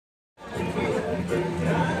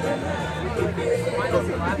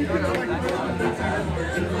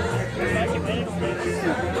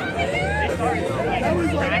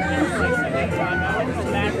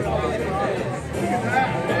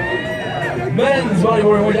Men's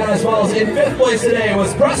bodyboarding went down as follows. In 5th place today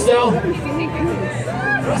was Preston,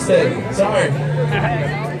 sorry.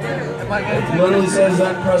 It literally says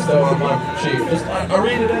that Presto on my sheet. Just I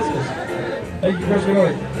read it as is. Thank you, Chris, for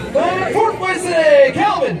going. And 4th place today,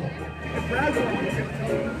 Calvin.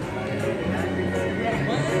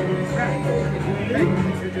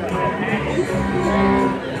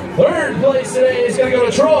 3rd place today is going to go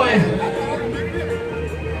to Troy.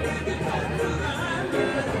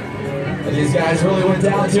 These guys really went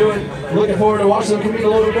down to it. Looking forward to watching them compete a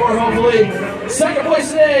little bit more, hopefully. 2nd place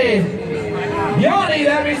today, Yanni.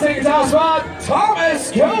 That means taking top spot, Thomas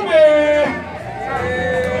Kilmer.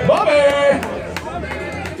 Bummer.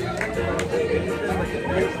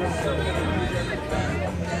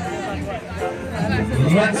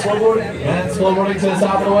 Men's flowboarding to the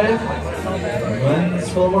top of the wave. Men's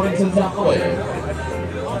flowboarding to the top of the wave.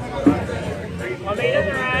 Well, they did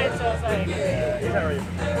the ride, so it's like...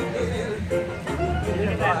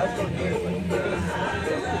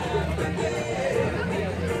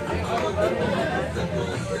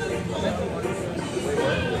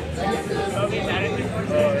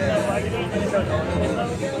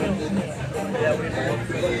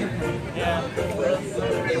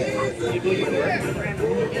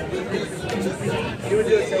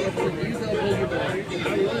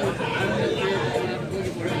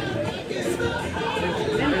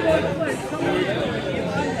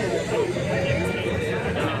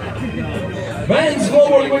 Men's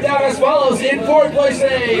flowboarding went down as follows. In 4th place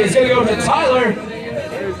today is going to go to Tyler.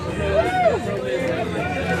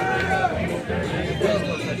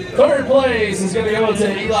 3rd place is going to go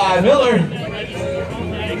to Eli Miller.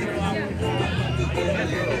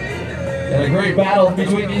 And a great battle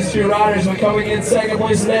between these two riders. We're coming in 2nd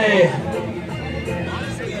place today.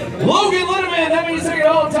 Logan Lindemann, that means taking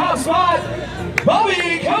home top spot.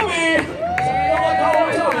 Bobby Covey.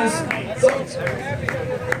 Thomas.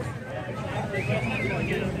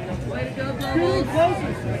 Really close.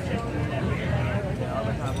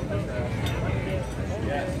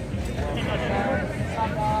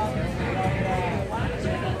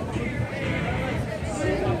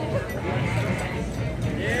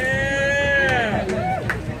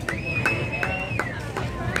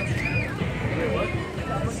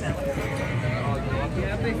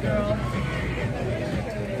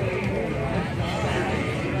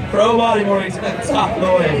 Pro bodyboarding to the top of the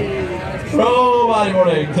wave. Pro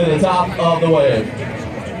bodyboarding to the top of the wave.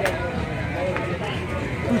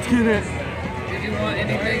 Let's get it. Did you want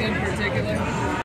anything in particular?